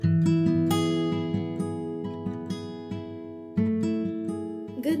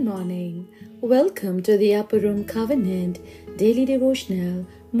Good morning. Welcome to the Upper Room Covenant Daily Devotional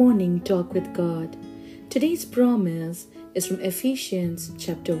Morning Talk with God. Today's promise is from Ephesians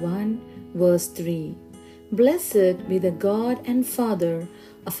chapter 1 verse 3. Blessed be the God and Father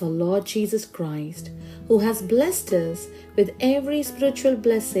of our Lord Jesus Christ, who has blessed us with every spiritual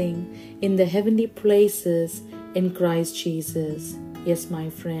blessing in the heavenly places in Christ Jesus. Yes, my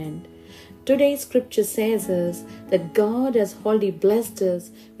friend. Today's scripture says us that God has already blessed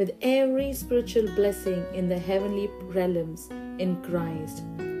us with every spiritual blessing in the heavenly realms in Christ.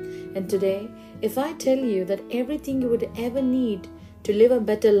 And today, if I tell you that everything you would ever need to live a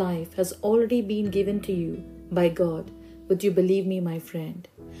better life has already been given to you by God, would you believe me, my friend?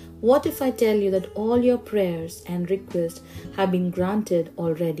 What if I tell you that all your prayers and requests have been granted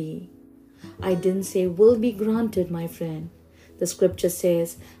already? I didn't say will be granted, my friend. The scripture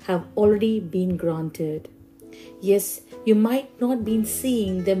says have already been granted. Yes, you might not be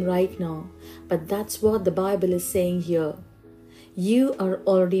seeing them right now, but that's what the Bible is saying here. You are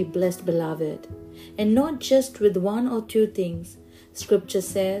already blessed, beloved, and not just with one or two things. Scripture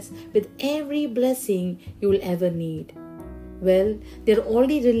says with every blessing you will ever need. Well, they're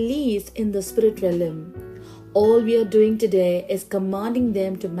already released in the spirit realm. All we are doing today is commanding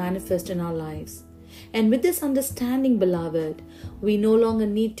them to manifest in our lives. And with this understanding, beloved, we no longer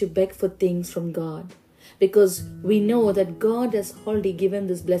need to beg for things from God, because we know that God has already given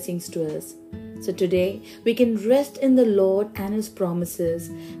these blessings to us. So today, we can rest in the Lord and His promises,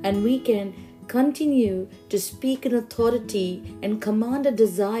 and we can continue to speak in authority and command our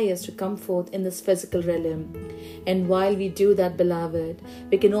desires to come forth in this physical realm. And while we do that, beloved,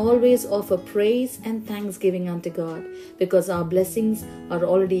 we can always offer praise and thanksgiving unto God, because our blessings are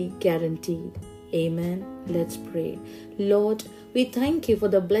already guaranteed. Amen. Let's pray. Lord, we thank you for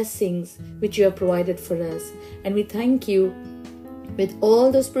the blessings which you have provided for us. And we thank you with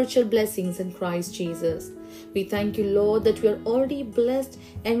all the spiritual blessings in Christ Jesus. We thank you, Lord, that we are already blessed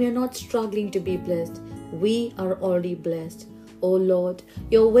and we are not struggling to be blessed. We are already blessed. Oh Lord,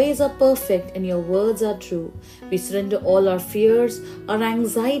 your ways are perfect and your words are true. We surrender all our fears, our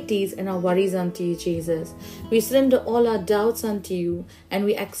anxieties and our worries unto you, Jesus. We surrender all our doubts unto you and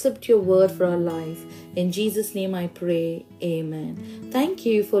we accept your word for our life. In Jesus' name I pray. Amen. Thank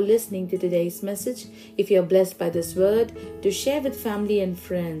you for listening to today's message. If you are blessed by this word, do share with family and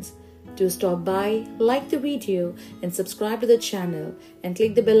friends. Do stop by, like the video and subscribe to the channel and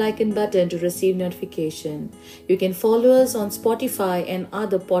click the bell icon button to receive notification. You can follow us on Spotify and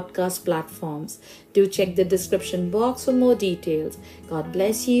other podcast platforms. Do check the description box for more details. God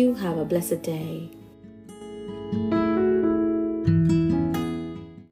bless you. Have a blessed day.